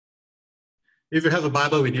If you have a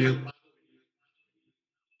Bible with you,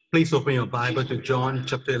 please open your Bible to John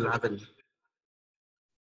chapter 11.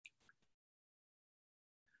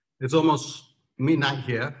 It's almost midnight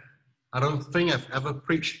here. I don't think I've ever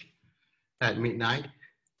preached at midnight.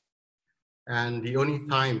 And the only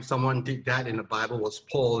time someone did that in the Bible was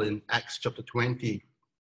Paul in Acts chapter 20.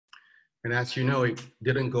 And as you know, it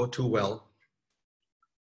didn't go too well.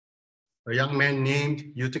 A young man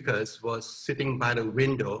named Eutychus was sitting by the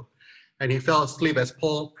window, and he fell asleep as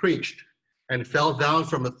Paul preached and fell down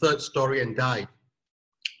from the third story and died.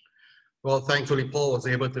 Well, thankfully, Paul was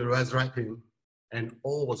able to resurrect him, and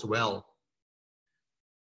all was well.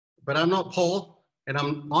 But I'm not Paul, and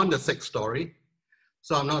I'm on the sixth story,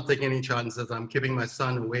 so I'm not taking any chances. I'm keeping my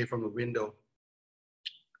son away from the window.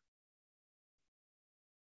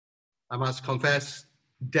 I must confess,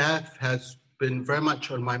 death has been very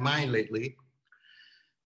much on my mind lately.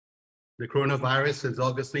 The coronavirus has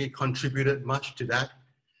obviously contributed much to that.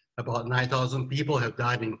 About 9,000 people have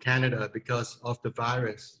died in Canada because of the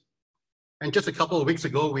virus. And just a couple of weeks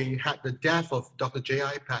ago, we had the death of Dr.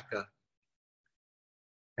 J.I. Packer.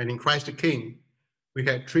 And in Christ the King, we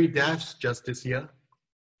had 3 deaths just this year: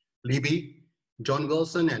 Libby, John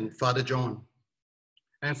Wilson, and Father John.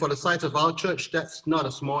 And for the size of our church, that's not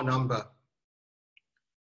a small number.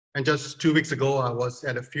 And just 2 weeks ago, I was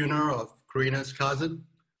at a funeral of Karina's cousin,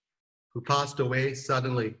 who passed away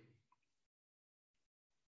suddenly.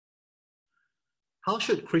 How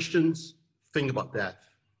should Christians think about death?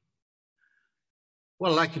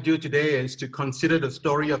 What I'd like to do today is to consider the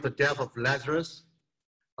story of the death of Lazarus.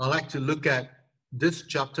 I'd like to look at this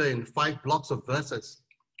chapter in 5 blocks of verses.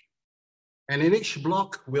 And in each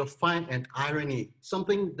block, we'll find an irony,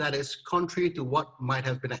 something that is contrary to what might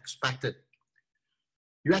have been expected.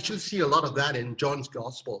 You actually see a lot of that in John's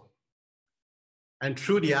Gospel. And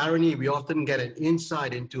through the irony, we often get an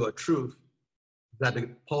insight into a truth that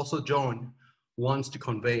the Apostle John wants to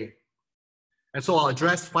convey. And so I'll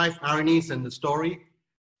address 5 ironies in the story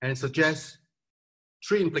and suggest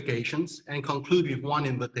 3 implications and conclude with 1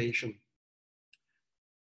 invitation.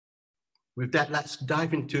 With that, let's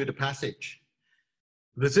dive into the passage.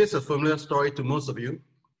 This is a familiar story to most of you.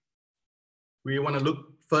 We want to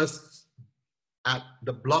look first at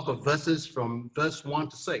the block of verses from verse 1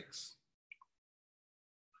 to 6.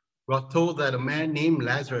 We are told that a man named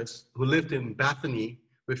Lazarus, who lived in Bethany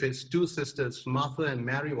with his 2 sisters, Martha and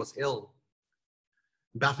Mary, was ill.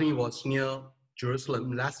 Bethany was near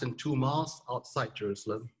Jerusalem, less than 2 miles outside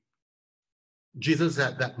Jerusalem. Jesus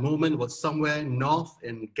at that moment was somewhere north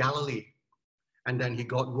in Galilee. And then he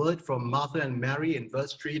got word from Martha and Mary in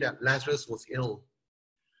verse 3 that Lazarus was ill.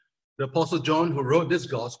 The Apostle John, who wrote this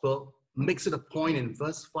gospel, makes it a point in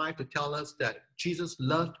verse 5 to tell us that Jesus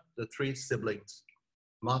loved the 3 siblings,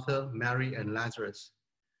 Martha, Mary, and Lazarus.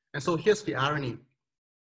 And so here's the irony.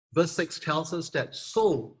 Verse 6 tells us that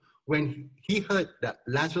so when he heard that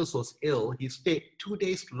Lazarus was ill, he stayed 2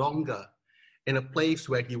 days longer in a place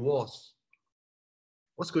where he was.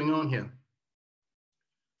 What's going on here?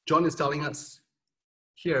 John is telling us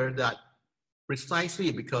here that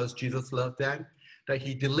precisely because Jesus loved them, that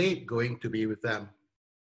he delayed going to be with them.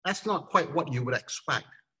 That's not quite what you would expect.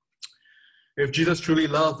 If Jesus truly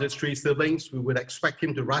loved his 3 siblings, we would expect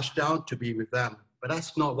him to rush down to be with them. But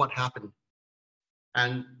that's not what happened.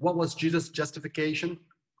 And what was Jesus' justification?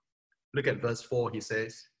 Look at verse 4, he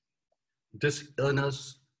says, "This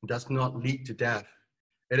illness does not lead to death.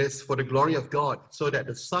 It is for the glory of God, so that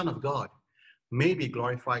the Son of God may be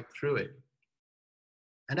glorified through it."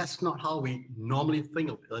 And that's not how we normally think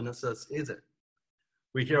of illnesses, is it?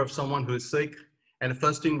 We hear of someone who is sick, and the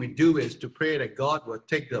first thing we do is to pray that God will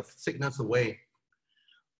take the sickness away.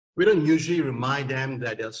 We don't usually remind them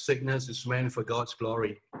that their sickness is meant for God's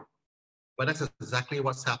glory. But that's exactly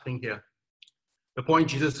what's happening here. The point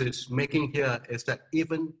Jesus is making here is that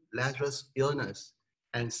even Lazarus' illness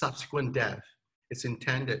and subsequent death is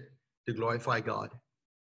intended to glorify God.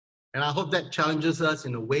 And I hope that challenges us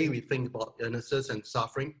in the way we think about illnesses and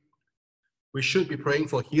suffering. We should be praying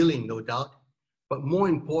for healing, no doubt. But more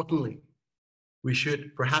importantly, we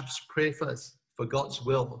should perhaps pray first for God's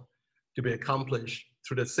will to be accomplished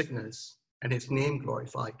through the sickness and his name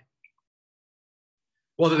glorified.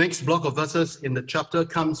 Well, the next block of verses in the chapter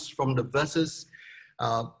comes from the verses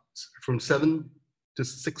from 7 to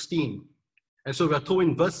 16. And so we are told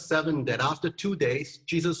in verse 7 that after 2 days,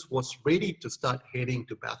 Jesus was ready to start heading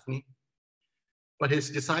to Bethany. But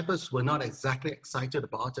his disciples were not exactly excited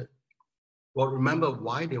about it. Well, remember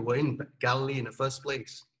why they were in Galilee in the first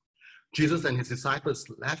place. Jesus and his disciples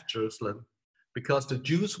left Jerusalem because the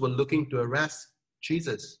Jews were looking to arrest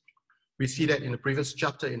Jesus. We see that in the previous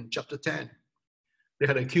chapter, in chapter 10. They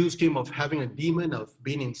had accused him of having a demon, of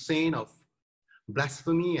being insane, of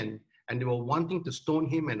blasphemy, and they were wanting to stone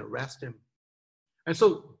him and arrest him. And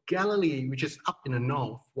so Galilee, which is up in the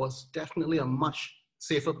north, was definitely a much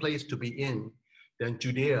safer place to be in than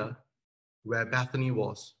Judea, where Bethany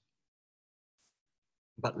was.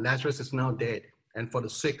 But Lazarus is now dead, and for the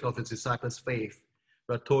sake of his disciples' faith,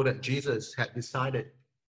 we are told that Jesus had decided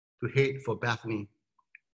to head for Bethany.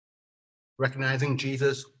 Recognizing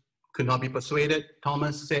Jesus could not be persuaded,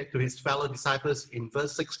 Thomas said to his fellow disciples in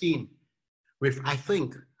verse 16, with, I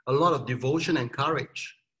think, a lot of devotion and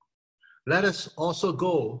courage, let us also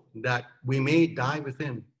go that we may die with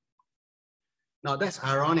him. Now that's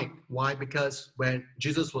ironic. Why? Because when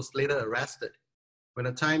Jesus was later arrested, when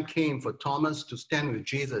the time came for Thomas to stand with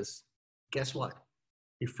Jesus, guess what?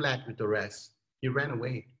 He fled with the rest. He ran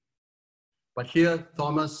away. But here,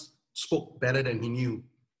 Thomas spoke better than he knew,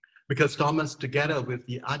 because Thomas, together with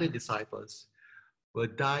the other disciples, will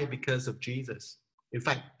die because of Jesus. In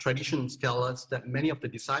fact, traditions tell us that many of the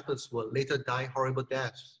disciples will later die horrible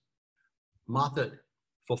deaths, martyred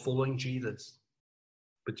for following Jesus,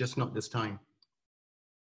 but just not this time.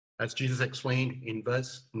 As Jesus explained in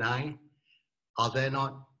verse 9, are there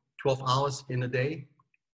not 12 hours in a day?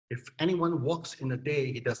 If anyone walks in the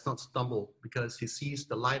day, he does not stumble because he sees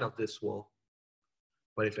the light of this world.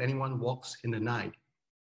 But if anyone walks in the night,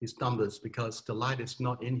 he stumbles because the light is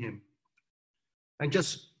not in him. And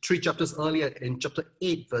just 3 chapters earlier, in chapter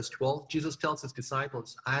 8, verse 12, Jesus tells his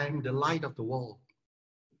disciples, I am the light of the world.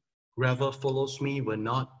 Whoever follows me will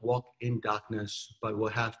not walk in darkness, but will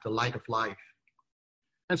have the light of life.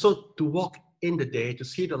 And so to walk in the day, to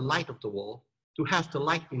see the light of the world, to have the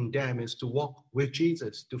light in them is to walk with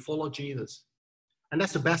Jesus, to follow Jesus. And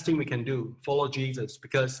that's the best thing we can do, follow Jesus,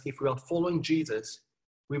 because if we are following Jesus,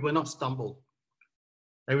 we will not stumble.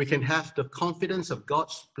 And we can have the confidence of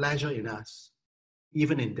God's pleasure in us,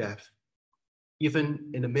 even in death.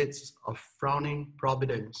 Even in the midst of frowning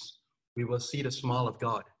providence, we will see the smile of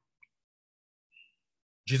God.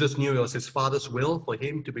 Jesus knew it was his Father's will for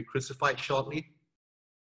him to be crucified shortly.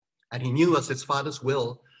 And he knew it was his Father's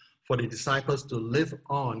will for the disciples to live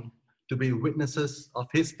on, to be witnesses of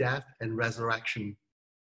his death and resurrection.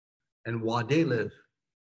 And while they live,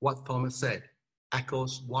 what Thomas said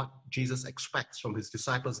echoes what Jesus expects from his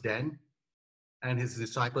disciples then and his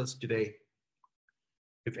disciples today.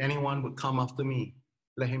 If anyone would come after me,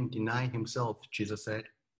 let him deny himself, Jesus said,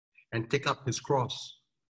 and take up his cross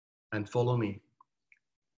and follow me.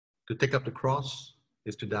 To take up the cross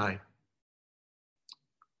is to die.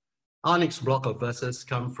 Our next block of verses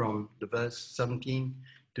come from the verse 17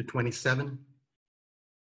 to 27.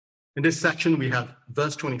 In this section, we have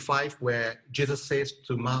verse 25, where Jesus says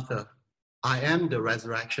to Martha, I am the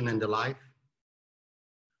resurrection and the life.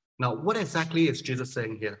 Now, what exactly is Jesus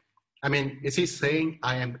saying here? I mean, is he saying,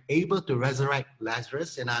 I am able to resurrect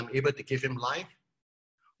Lazarus and I'm able to give him life?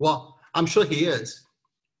 Well, I'm sure he is.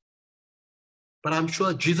 But I'm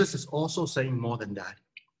sure Jesus is also saying more than that.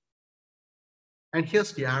 And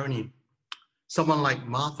here's the irony. Someone like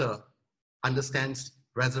Martha understands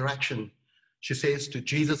resurrection. She says to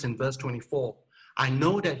Jesus in verse 24, I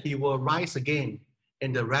know that he will rise again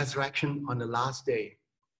in the resurrection on the last day.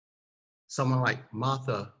 Someone like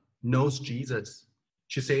Martha knows Jesus.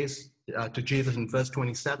 She says to Jesus in verse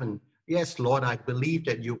 27, yes, Lord, I believe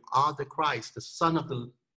that you are the Christ, the Son of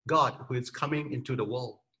the God who is coming into the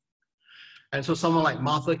world. And so someone like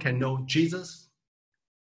Martha can know Jesus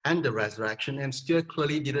and the resurrection and still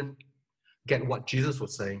clearly didn't get what Jesus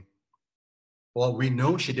was saying. Well, we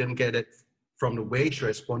know she didn't get it from the way she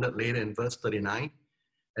responded later in verse 39.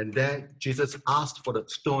 And there Jesus asked for the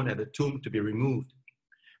stone at the tomb to be removed.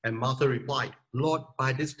 And Martha replied, Lord,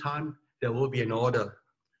 by this time there will be an order,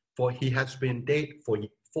 for he has been dead for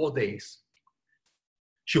 4 days.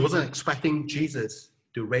 She wasn't expecting Jesus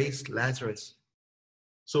to raise Lazarus.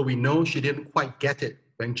 So we know she didn't quite get it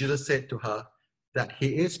when Jesus said to her that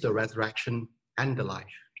he is the resurrection and the life.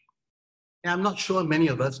 And I'm not sure many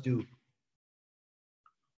of us do.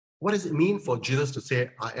 What does it mean for Jesus to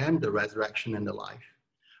say, I am the resurrection and the life?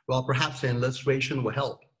 Well, perhaps an illustration will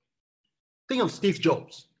help. Think of Steve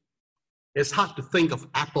Jobs. It's hard to think of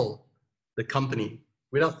Apple, the company,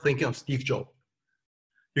 without thinking of Steve Jobs.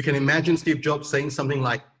 You can imagine Steve Jobs saying something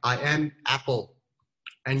like, I am Apple,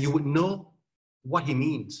 and you would know what he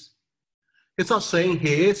means. It's not saying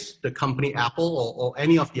he is the company Apple or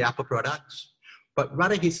any of the Apple products, but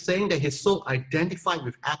rather he's saying that he's so identified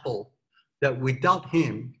with Apple that without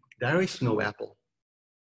him, there is no Apple.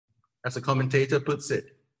 As a commentator puts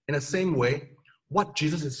it, in the same way, what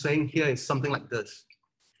Jesus is saying here is something like this.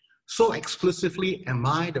 So exclusively am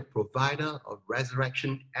I the provider of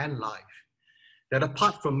resurrection and life, that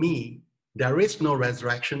apart from me, there is no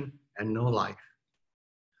resurrection and no life.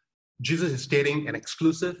 Jesus is stating an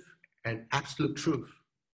exclusive and absolute truth.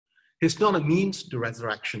 He's not a means to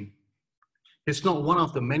resurrection. He's not one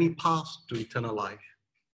of the many paths to eternal life.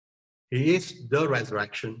 He is the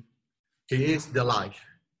resurrection. He is the life.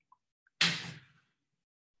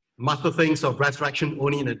 Martha thinks of resurrection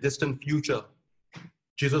only in a distant future.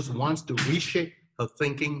 Jesus wants to reshape her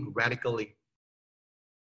thinking radically.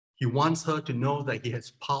 He wants her to know that he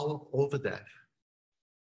has power over death.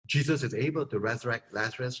 Jesus is able to resurrect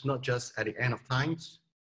Lazarus not just at the end of times,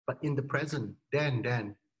 but in the present,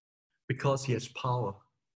 then, because he has power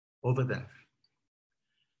over death.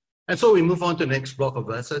 And so we move on to the next block of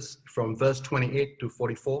verses from verse 28 to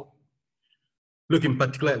 44. Look in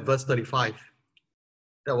particular at verse 35.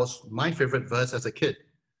 That was my favorite verse as a kid.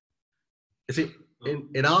 You see,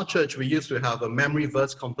 in our church, we used to have a memory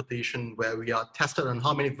verse competition where we are tested on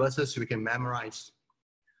how many verses we can memorize.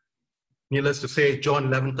 Needless to say, John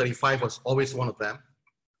 11:35 was always one of them.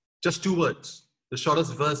 Just 2 words, the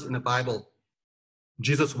shortest verse in the Bible.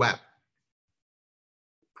 Jesus wept.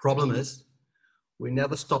 Problem is, we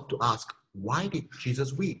never stop to ask, why did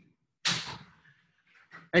Jesus weep?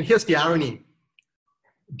 And here's the irony.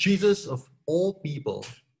 Jesus, of all people,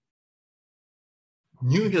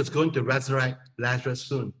 knew he was going to resurrect Lazarus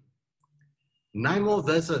soon. 9 more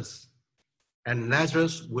verses, and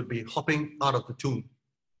Lazarus would be hopping out of the tomb.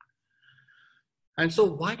 And so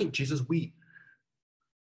why did Jesus weep?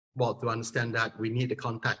 Well, to understand that, we need the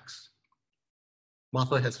context.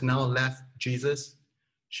 Martha has now left Jesus.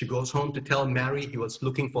 She goes home to tell Mary he was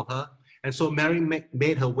looking for her. And so Mary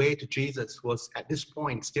made her way to Jesus, who was at this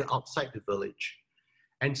point still outside the village.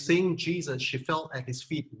 And seeing Jesus, she fell at his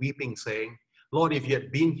feet weeping, saying, Lord, if you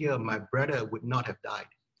had been here, my brother would not have died.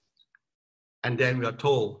 And then we are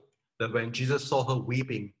told that when Jesus saw her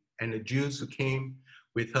weeping, and the Jews who came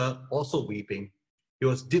with her also weeping, he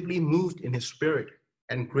was deeply moved in his spirit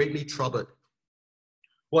and greatly troubled.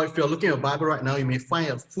 Well, if you're looking at a Bible right now, you may find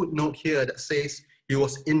a footnote here that says he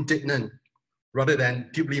was indignant rather than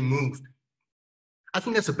deeply moved. I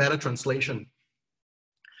think that's a better translation.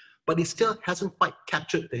 But it still hasn't quite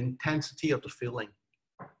captured the intensity of the feeling.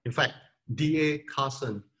 In fact, D.A.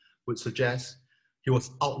 Carson would suggest he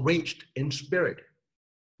was outraged in spirit.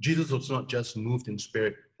 Jesus was not just moved in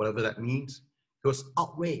spirit, whatever that means. He was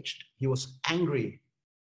outraged. He was angry.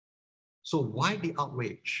 So why the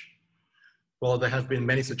outrage? Well, there have been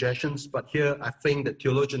many suggestions, but here I think that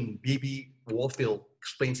theologian B.B. Warfield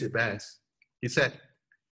explains it best. He said,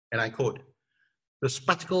 and I quote, "The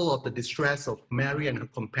spectacle of the distress of Mary and her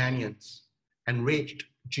companions enraged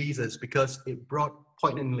Jesus because it brought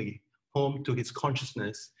poignantly home to his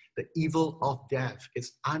consciousness the evil of death,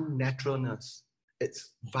 its unnaturalness,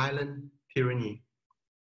 its violent tyranny.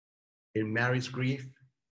 In Mary's grief,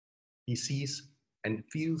 he sees and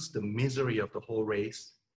feels the misery of the whole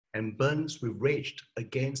race and burns with rage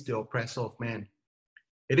against the oppressor of man.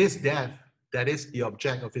 It is death that is the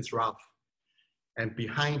object of his wrath, and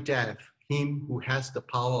behind death, him who has the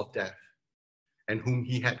power of death, and whom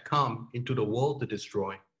he had come into the world to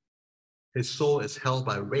destroy. His soul is held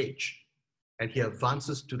by rage, and he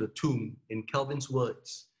advances to the tomb, in Calvin's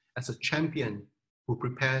words, as a champion who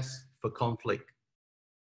prepares for conflict.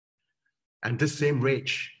 And this same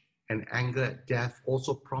rage and anger at death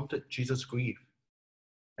also prompted Jesus' grief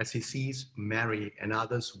as he sees Mary and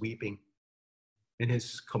others weeping. In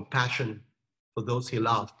his compassion for those he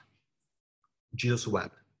loved, Jesus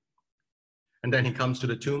wept. And then he comes to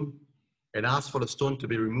the tomb and asks for the stone to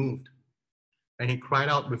be removed. And he cried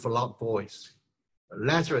out with a loud voice,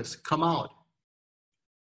 "Lazarus, come out."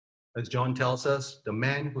 As John tells us, the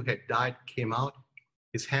man who had died came out,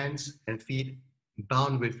 his hands and feet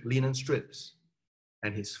bound with linen strips,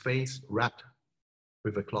 and his face wrapped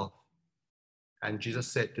with a cloth. And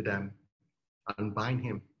Jesus said to them, "Unbind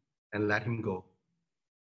him and let him go."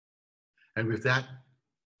 And with that,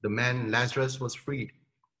 the man Lazarus was freed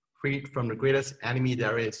from the greatest enemy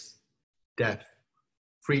there is, death,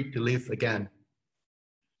 freed to live again.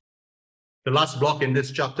 The last block in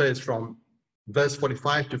this chapter is from verse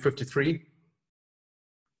 45 to 53.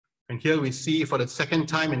 And here we see for the second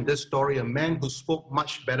time in this story, a man who spoke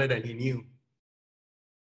much better than he knew.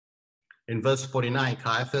 In verse 49,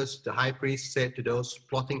 Caiaphas, the high priest, said to those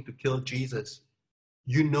plotting to kill Jesus,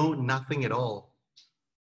 "You know nothing at all."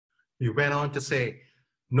 He went on to say,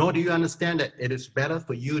 "Nor do you understand that it is better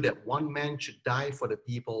for you that one man should die for the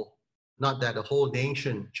people, not that the whole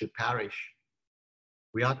nation should perish."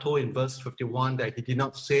 We are told in verse 51 that he did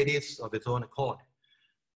not say this of his own accord,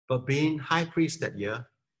 but being high priest that year,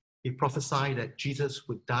 he prophesied that Jesus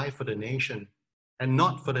would die for the nation, and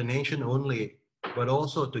not for the nation only, but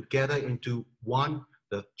also to gather into one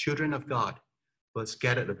the children of God were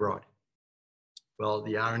scattered abroad. Well,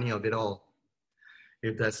 the irony of it all,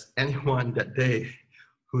 if there's anyone that day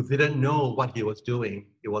who didn't know what he was doing,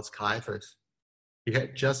 it was Caiaphas. He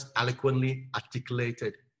had just eloquently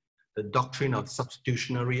articulated the doctrine of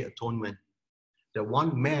substitutionary atonement, that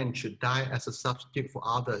one man should die as a substitute for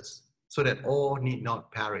others so that all need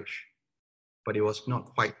not perish. But it was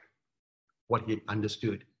not quite what he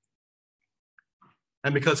understood.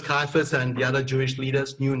 And because Caiaphas and the other Jewish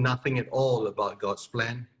leaders knew nothing at all about God's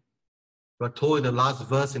plan, we're told in the last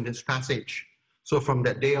verse in this passage, so from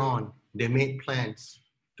that day on, they made plans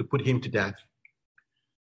to put him to death.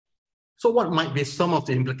 So what might be some of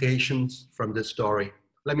the implications from this story?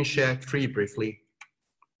 Let me share three briefly.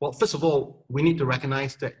 Well, first of all, we need to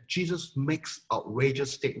recognize that Jesus makes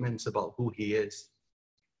outrageous statements about who he is.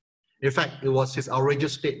 In fact, it was his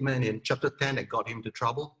outrageous statement in chapter 10 that got him into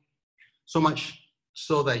trouble, so much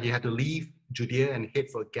so that he had to leave Judea and head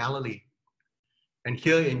for Galilee. And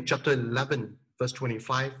here in chapter 11, verse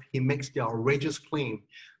 25, he makes the outrageous claim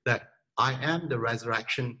that I am the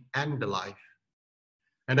resurrection and the life.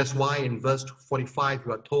 And that's why in verse 45,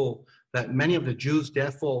 we are told that many of the Jews,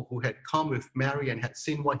 therefore, who had come with Mary and had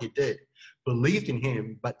seen what he did, believed in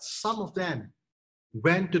him, but some of them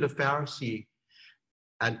went to the Pharisee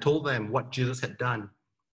and told them what Jesus had done.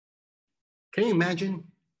 Can you imagine?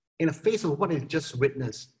 In the face of what he just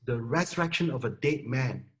witnessed, the resurrection of a dead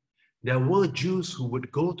man, there were Jews who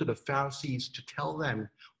would go to the Pharisees to tell them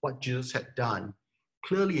what Jesus had done,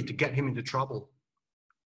 clearly to get him into trouble.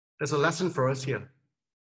 There's a lesson for us here.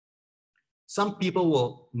 Some people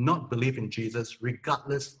will not believe in Jesus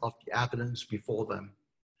regardless of the evidence before them.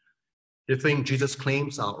 They think Jesus'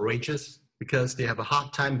 claims are outrageous because they have a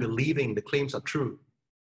hard time believing the claims are true,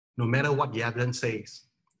 no matter what the evidence says.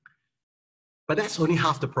 But that's only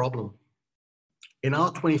half the problem. In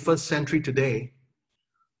our 21st century today,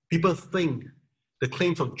 people think the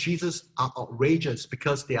claims of Jesus are outrageous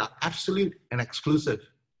because they are absolute and exclusive.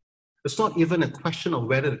 It's not even a question of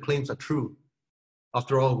whether the claims are true.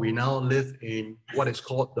 After all, we now live in what is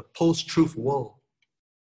called the post-truth world.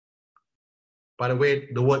 By the way,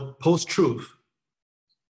 the word post-truth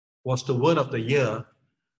was the word of the year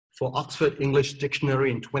for Oxford English Dictionary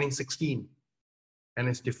in 2016, and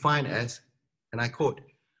it's defined as, and I quote,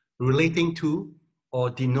 relating to or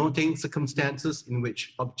denoting circumstances in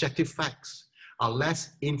which objective facts are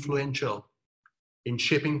less influential in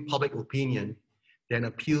shaping public opinion than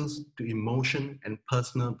appeals to emotion and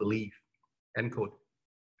personal belief, end quote.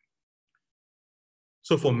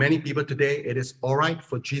 So for many people today, it is all right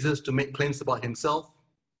for Jesus to make claims about himself.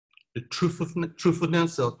 The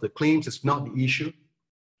truthfulness of the claims is not the issue.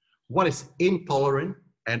 What is intolerant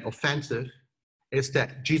and offensive is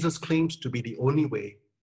that Jesus claims to be the only way,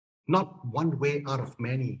 not one way out of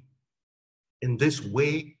many. In this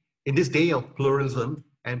day of pluralism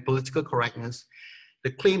and political correctness,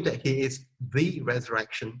 the claim that he is the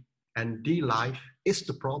resurrection and the life is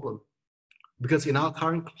the problem. Because in our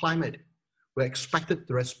current climate, we're expected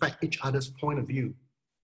to respect each other's point of view.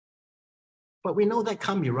 But we know that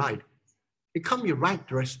can't be right. It can't be right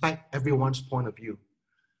to respect everyone's point of view,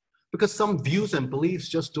 because some views and beliefs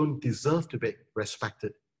just don't deserve to be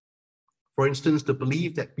respected. For instance, the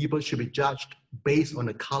belief that people should be judged based on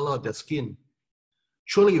the color of their skin.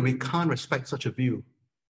 Surely we can't respect such a view.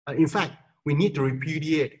 In fact, we need to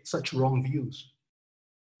repudiate such wrong views.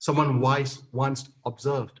 Someone wise once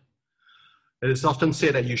observed, it is often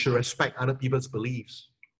said that you should respect other people's beliefs,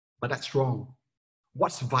 but that's wrong.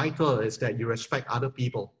 What's vital is that you respect other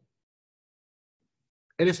people.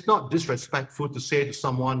 It is not disrespectful to say to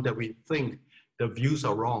someone that we think the views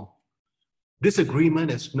are wrong.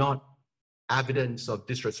 Disagreement is not evidence of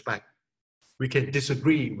disrespect. We can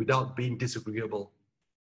disagree without being disagreeable.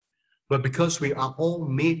 But because we are all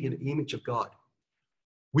made in the image of God,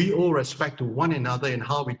 we owe respect to one another in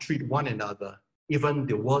how we treat one another, even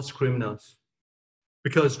the worst criminals.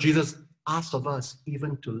 Because Jesus asked of us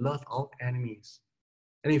even to love our enemies.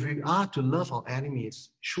 And if we are to love our enemies,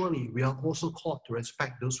 surely we are also called to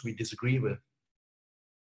respect those we disagree with.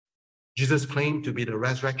 Jesus' claim to be the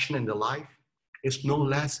resurrection and the life is no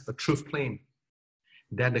less a truth claim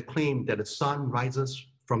than the claim that the sun rises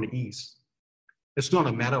from the east. It's not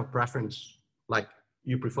a matter of preference, like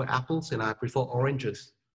you prefer apples and I prefer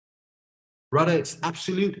oranges. Rather, it's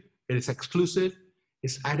absolute, it is exclusive,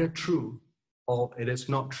 it's either true or it is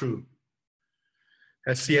not true.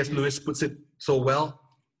 As C.S. Lewis puts it so well,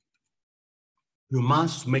 you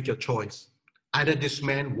must make your choice. Either this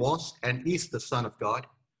man was and is the Son of God,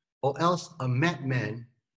 or else a madman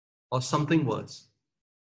or something worse.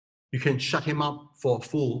 You can shut him up for a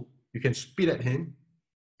fool, You can spit at him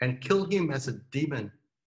and kill him as a demon,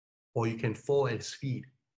 or you can fall at his feet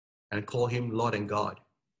and call him Lord and God.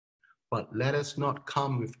 But let us not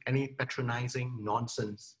come with any patronizing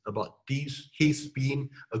nonsense about his being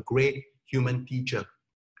a great human teacher.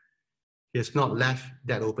 He has not left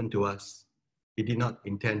that open to us. He did not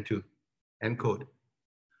intend to. End quote.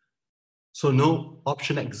 So no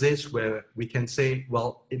option exists where we can say,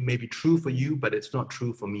 well, it may be true for you, but it's not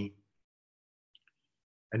true for me.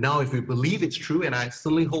 And now if we believe it's true, and I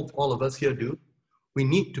certainly hope all of us here do, we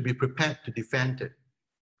need to be prepared to defend it.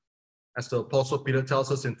 As the Apostle Peter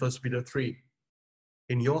tells us in 1 Peter 3,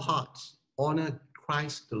 in your hearts, honor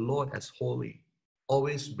Christ the Lord as holy,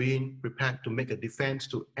 always being prepared to make a defense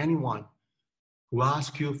to anyone who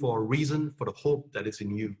asks you for a reason for the hope that is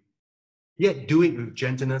in you. Yet do it with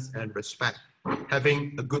gentleness and respect,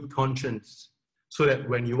 having a good conscience, so that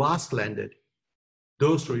when you are slandered,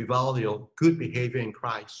 those who revile your good behavior in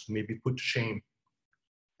Christ may be put to shame.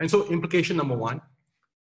 And so implication number one,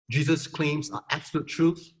 Jesus' claims are absolute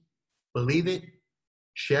truths. Believe it,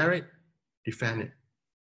 share it, defend it.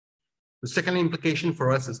 The second implication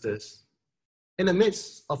for us is this. In the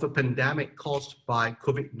midst of a pandemic caused by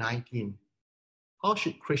COVID-19, how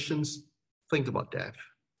should Christians think about death?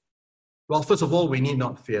 Well, first of all, we need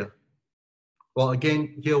not fear. Well,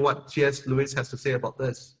 again, hear what C.S. Lewis has to say about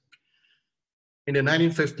this. In the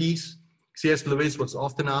 1950s, C.S. Lewis was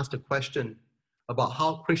often asked a question about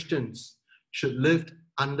how Christians should live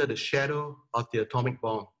under the shadow of the atomic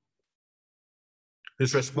bomb.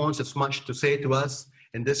 His response is much to say to us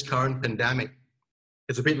in this current pandemic.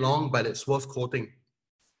 It's a bit long, but it's worth quoting.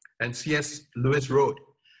 And C.S. Lewis wrote,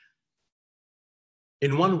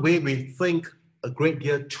 in one way, we think a great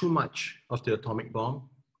deal too much of the atomic bomb.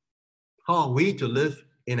 How are we to live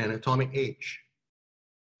in an atomic age?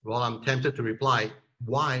 Well, I'm tempted to reply,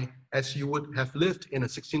 why, as you would have lived in the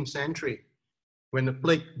 16th century, when the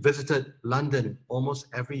plague visited London almost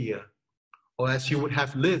every year, or as you would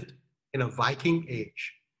have lived in a Viking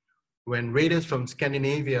age, when raiders from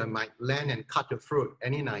Scandinavia might land and cut your throat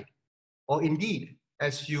any night, or indeed,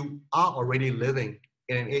 as you are already living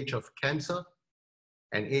in an age of cancer,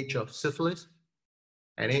 an age of syphilis,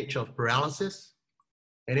 an age of paralysis,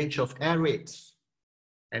 an age of air raids,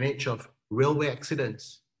 an age of railway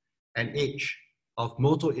accidents, an age of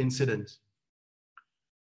motor incidents.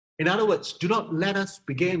 In other words, do not let us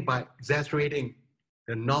begin by exaggerating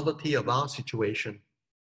the novelty of our situation.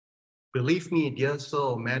 Believe me, dear sir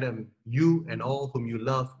or madam, you and all whom you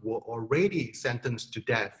love were already sentenced to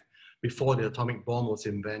death before the atomic bomb was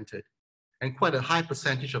invented. And quite a high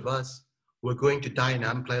percentage of us were going to die in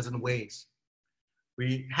unpleasant ways.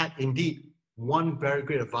 We had indeed one very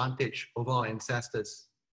great advantage over our ancestors,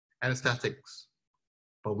 anesthetics,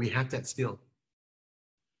 but we have that still.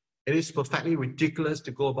 It is perfectly ridiculous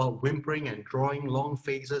to go about whimpering and drawing long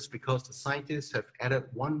faces because the scientists have added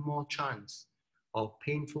one more chance of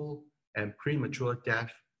painful and premature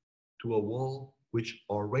death to a world which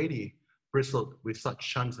already bristled with such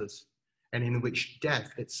chances, and in which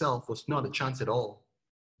death itself was not a chance at all,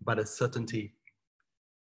 but a certainty.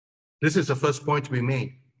 This is the first point to be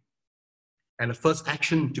made. And the first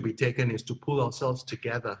action to be taken is to pull ourselves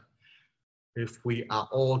together. If we are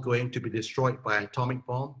all going to be destroyed by an atomic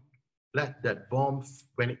bomb, let that bomb,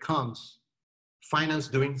 when it comes, find us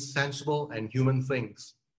doing sensible and human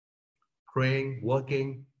things. Praying,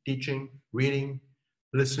 working, teaching, reading,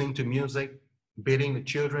 listening to music, bathing the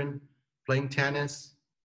children, playing tennis,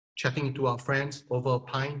 chatting to our friends over a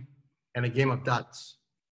pint and a game of darts.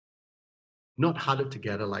 Not huddled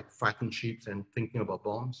together like frightened sheep and thinking about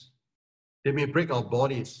bombs. They may break our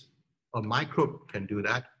bodies. A microbe can do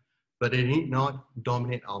that, but they need not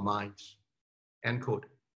dominate our minds. End quote.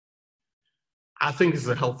 I think this is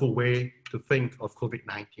a helpful way to think of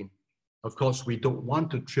COVID-19. Of course, we don't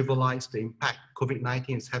want to trivialize the impact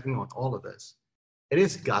COVID-19 is having on all of us. It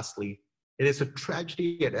is ghastly. It is a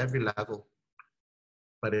tragedy at every level,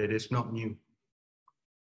 but it is not new.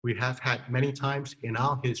 We have had many times in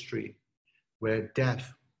our history where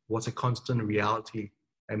death was a constant reality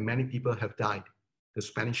and many people have died. The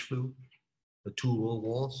Spanish flu, the 2 world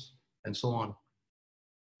wars, and so on.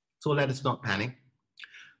 So let us not panic.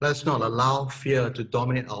 Let us not allow fear to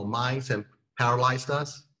dominate our minds and paralyze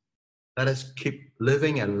us. Let us keep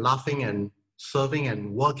living and laughing and serving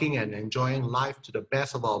and working and enjoying life to the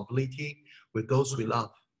best of our ability with those we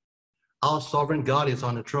love. Our sovereign God is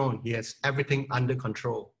on the throne. He has everything under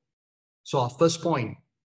control. So our first point,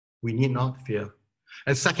 we need not fear.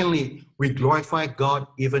 And secondly, we glorify God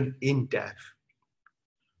even in death.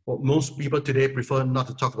 Well, most people today prefer not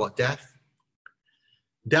to talk about death.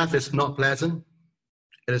 Death is not pleasant.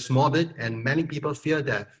 It is morbid, and many people fear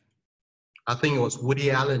death. I think it was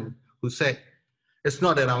Woody Allen who said, "It's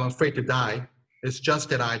not that I'm afraid to die, it's just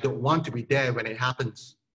that I don't want to be there when it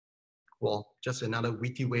happens." Well, just another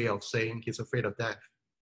witty way of saying he's afraid of death.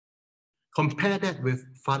 Compare that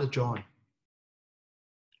with Father John.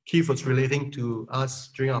 Keith was relating to us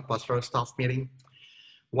during our pastoral staff meeting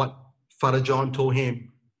what Father John told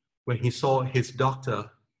him when he saw his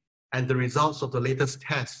doctor and the results of the latest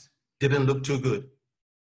test didn't look too good.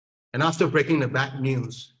 And after breaking the bad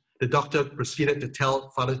news, the doctor proceeded to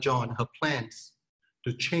tell Father John her plans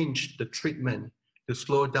to change the treatment to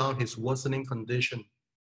slow down his worsening condition.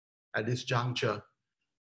 At this juncture,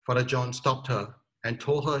 Father John stopped her and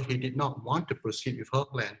told her he did not want to proceed with her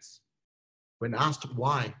plans. When asked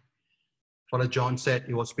why, Father John said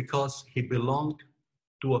it was because he belonged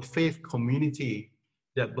to a faith community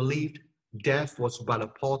that believed death was but a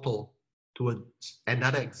portal to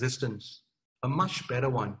another existence, a much better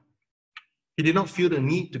one. He did not feel the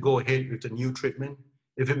need to go ahead with the new treatment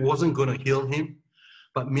if it wasn't going to heal him,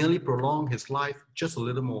 but merely prolong his life just a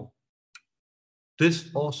little more.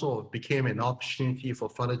 This also became an opportunity for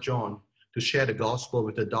Father John to share the gospel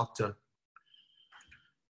with the doctor.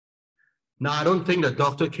 Now, I don't think the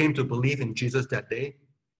doctor came to believe in Jesus that day,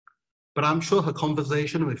 but I'm sure her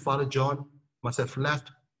conversation with Father John must have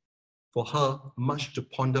left for her much to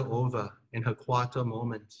ponder over in her quieter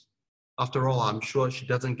moments. After all, I'm sure she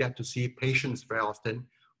doesn't get to see patients very often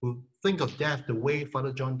who think of death the way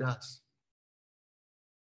Father John does.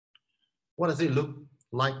 What does it look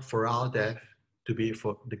like for our death to be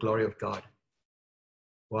for the glory of God?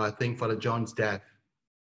 Well, I think Father John's death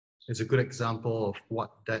is a good example of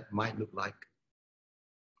what that might look like.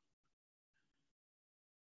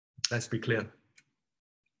 Let's be clear.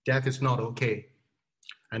 Death is not okay.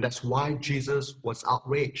 And that's why Jesus was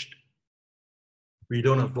outraged. We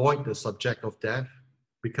don't avoid the subject of death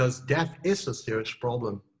because death is a serious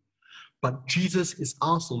problem. But Jesus is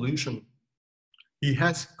our solution. He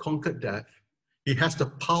has conquered death. He has the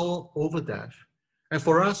power over death. And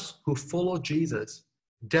for us who follow Jesus,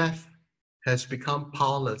 death has become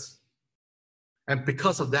powerless. And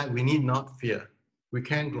because of that, we need not fear. We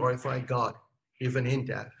can glorify God even in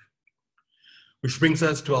death. Which brings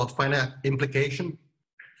us to our final implication.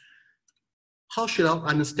 How should our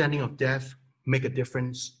understanding of death make a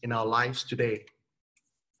difference in our lives today?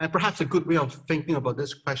 And perhaps a good way of thinking about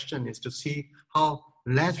this question is to see how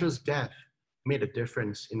Lazarus' death made a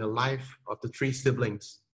difference in the life of the three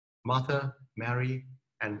siblings, Martha, Mary,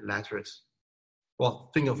 and Lazarus.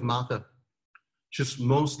 Well, think of Martha. She's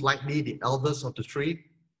most likely the eldest of the three,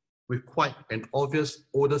 with quite an obvious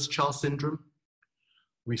oldest child syndrome.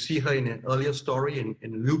 We see her in an earlier story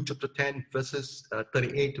in Luke chapter 10, verses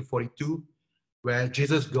 38 to 42, where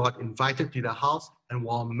Jesus got invited to the house, and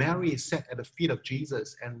while Mary sat at the feet of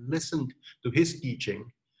Jesus and listened to his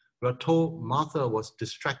teaching, we're told Martha was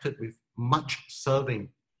distracted with much serving.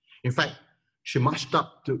 In fact, she marched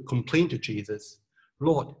up to complain to Jesus,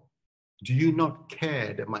 "Lord, do you not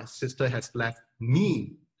care that my sister has left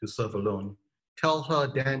me to serve alone? Tell her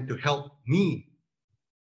then to help me."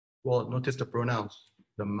 Well, notice the pronouns,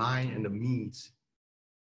 the mine and the me's.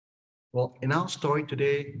 Well, in our story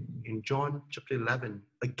today, in John chapter 11,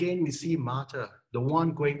 again we see Martha, the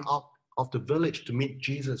one going out of the village to meet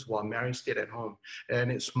Jesus while Mary stayed at home.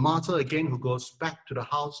 And it's Martha again who goes back to the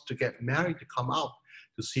house to get Mary to come out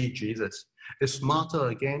to see Jesus. It's Martha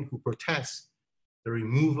again who protests the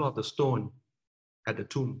removal of the stone at the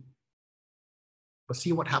tomb. But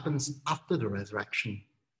see what happens after the resurrection.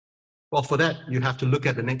 Well, for that, you have to look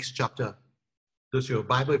at the next chapter. Those of your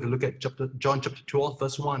Bible, if you look at John chapter 12,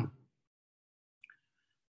 verse 1.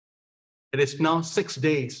 It is now 6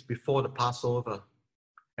 days before the Passover,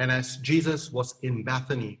 and as Jesus was in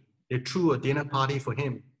Bethany, they threw a dinner party for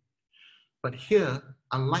him. But here,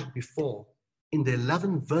 unlike before, in the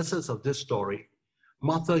 11 verses of this story,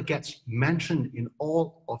 Martha gets mentioned in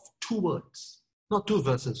all of 2 words, not 2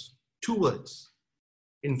 verses, 2 words.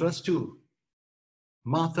 In verse 2,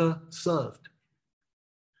 Martha served.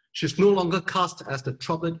 She's no longer cast as the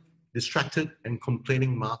troubled, distracted, and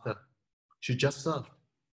complaining Martha. She just served.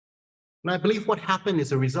 And I believe what happened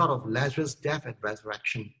is a result of Lazarus' death and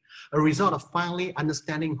resurrection, a result of finally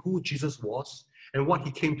understanding who Jesus was and what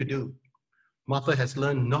he came to do. Martha has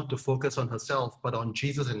learned not to focus on herself, but on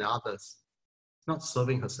Jesus and others. Not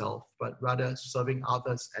serving herself, but rather serving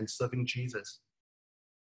others and serving Jesus.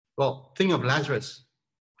 Well, think of Lazarus.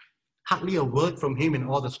 Hardly a word from him in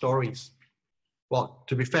all the stories. Well,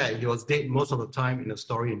 to be fair, he was dead most of the time in the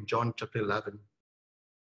story in John chapter 11.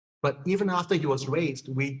 But even after he was raised,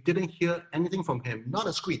 we didn't hear anything from him, not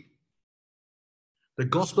a squeak. The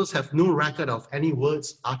Gospels have no record of any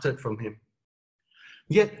words uttered from him.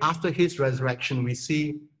 Yet after his resurrection, we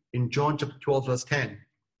see in John chapter 12, verse 10,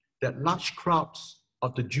 that large crowds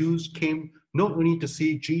of the Jews came not only to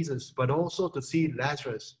see Jesus, but also to see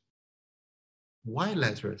Lazarus. Why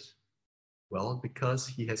Lazarus? Well, because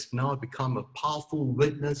he has now become a powerful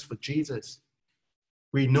witness for Jesus.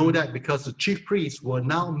 We know that because the chief priests were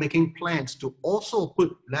now making plans to also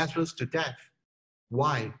put Lazarus to death.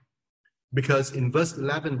 Why? Because in verse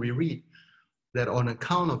 11 we read that on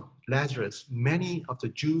account of Lazarus, many of the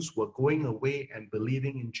Jews were going away and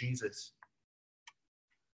believing in Jesus.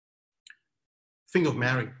 Think of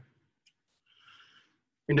Mary.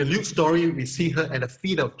 In the Luke story, we see her at the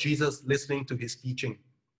feet of Jesus listening to his teaching.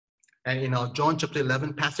 And in our John chapter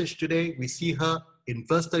 11 passage today, we see her in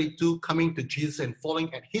verse 32 coming to Jesus and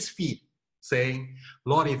falling at his feet, saying,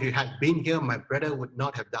 Lord, if you had been here, my brother would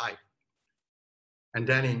not have died. And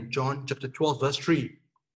then in John chapter 12, verse 3,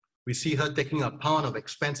 we see her taking a pound of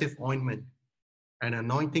expensive ointment and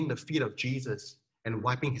anointing the feet of Jesus and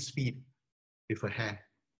wiping his feet with her hair.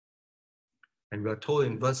 And we are told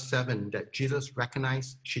in verse 7 that Jesus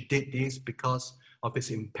recognized she did this because of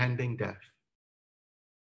his impending death.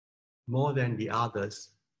 More than the others,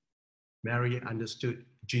 Mary understood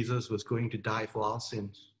Jesus was going to die for our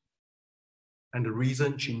sins. And the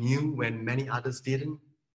reason she knew when many others didn't,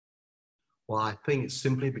 well, I think it's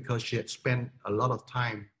simply because she had spent a lot of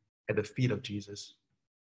time at the feet of Jesus.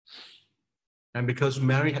 And because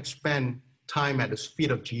Mary had spent time at the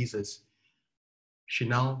feet of Jesus, she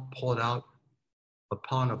now poured out a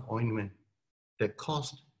pound of ointment that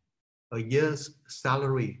cost a year's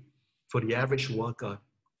salary for the average worker.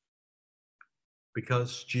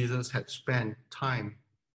 Because Jesus had spent time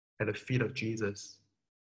at the feet of Jesus,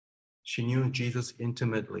 she knew Jesus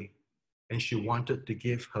intimately, and she wanted to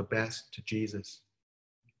give her best to Jesus.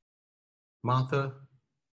 Martha,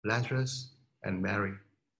 Lazarus, and Mary,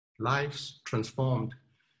 lives transformed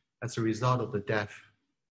as a result of the death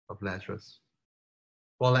of Lazarus.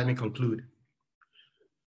 Well, let me conclude.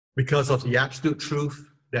 Because of the absolute truth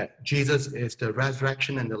that Jesus is the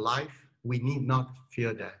resurrection and the life, we need not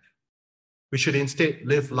fear death. We should instead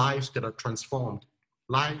live lives that are transformed,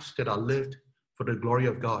 lives that are lived for the glory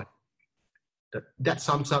of God. That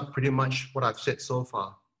sums up pretty much what I've said so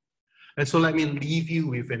far. And so let me leave you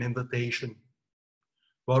with an invitation.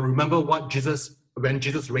 Well, remember when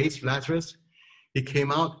Jesus raised Lazarus, he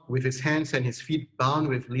came out with his hands and his feet bound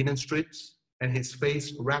with linen strips and his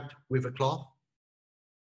face wrapped with a cloth.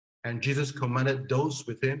 And Jesus commanded those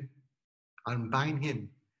with him, unbind him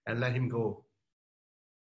and let him go.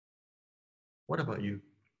 What about you?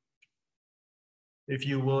 If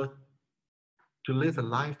you were to live a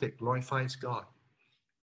life that glorifies God,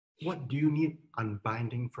 what do you need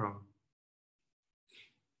unbinding from?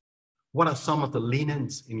 What are some of the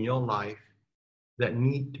linens in your life that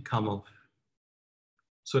need to come off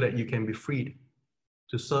so that you can be freed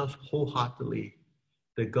to serve wholeheartedly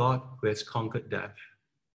the God who has conquered death?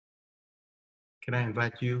 Can I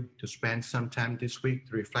invite you to spend some time this week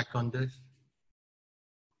to reflect on this?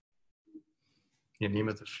 In the name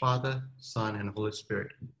of the Father, Son, and Holy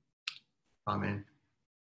Spirit. Amen.